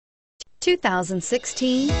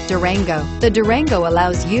2016 Durango. The Durango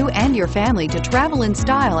allows you and your family to travel in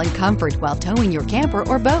style and comfort while towing your camper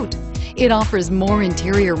or boat. It offers more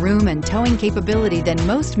interior room and towing capability than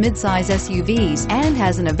most midsize SUVs and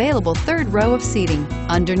has an available third row of seating.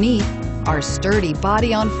 Underneath are sturdy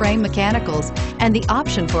body-on-frame mechanicals and the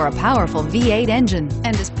option for a powerful V8 engine,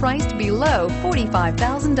 and is priced below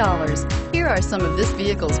 $45,000. Here are some of this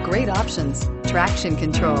vehicle's great options: traction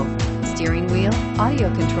control, steering wheel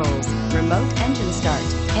audio controls, remote engine start,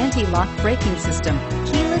 anti-lock braking system,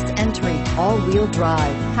 keyless entry, all-wheel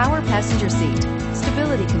drive, power passenger seat,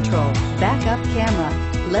 stability control, backup camera,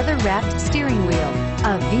 leather-wrapped steering wheel.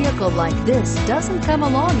 A vehicle like this doesn't come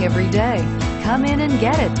along every day. Come in and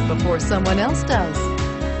get it before someone else does.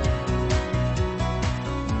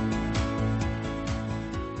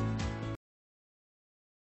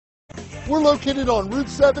 We're located on Route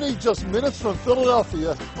 70, just minutes from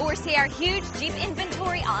Philadelphia. Or see our huge Jeep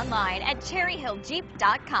inventory online at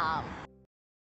cherryhilljeep.com.